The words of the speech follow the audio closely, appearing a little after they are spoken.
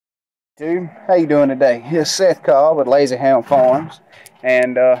Dude, how you doing today? It's Seth Cobb with Lazy Hound Farms,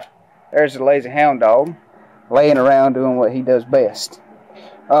 and there's the Lazy Hound dog laying around doing what he does best.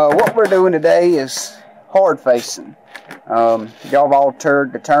 What we're doing today is hard-facing. Y'all have all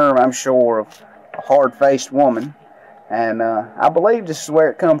heard the term, I'm sure, of a hard-faced woman, and I believe this is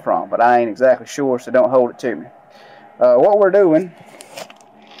where it come from, but I ain't exactly sure, so don't hold it to me. What we're doing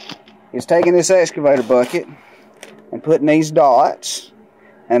is taking this excavator bucket and putting these dots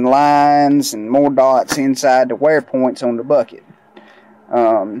and lines and more dots inside the wear points on the bucket.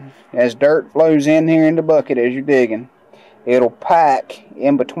 As dirt flows in here in the bucket as you're digging, it'll pack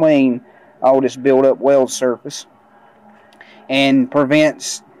in between all this built-up weld surface and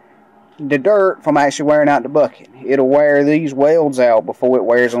prevents the dirt from actually wearing out the bucket. It'll wear these welds out before it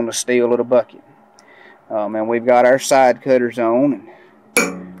wears on the steel of the bucket. And we've got our side cutters on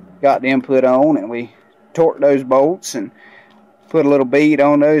and got the input on, and we torque those bolts and put a little bead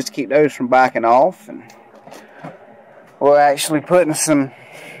on those to keep those from backing off. And we're actually putting some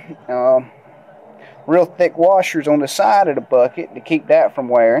real thick washers on the side of the bucket to keep that from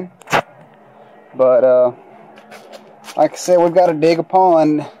wearing. But like I said, we've got to dig a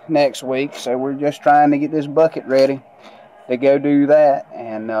pond next week, so we're just trying to get this bucket ready to go do that.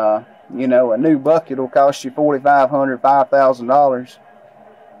 And you know, a new bucket will cost you $4,500, $5,000.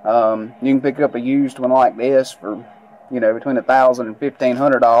 You can pick up a used one like this for, you know, between $1,000 and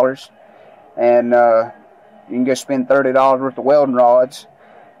 $1,500, and you can just spend $30 worth of welding rods,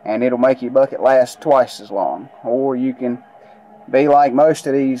 and it'll make your bucket last twice as long. Or you can be like most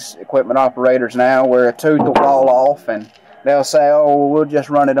of these equipment operators now, where a tooth will fall off, and they'll say, "Oh, we'll just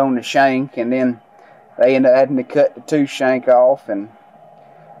run it on the shank," and then they end up having to cut the tooth shank off and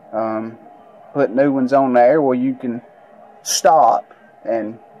put new ones on there. Well, you can stop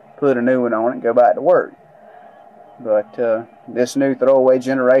and put a new one on it and go back to work. But this new throwaway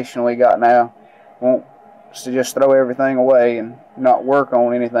generation we got now wants to just throw everything away and not work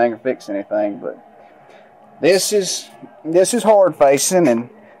on anything or fix anything. But this is hard facing, and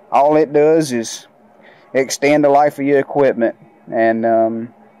all it does is extend the life of your equipment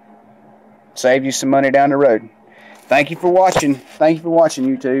and save you some money down the road. Thank you for watching. Thank you for watching,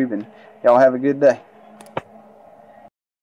 YouTube, and y'all have a good day.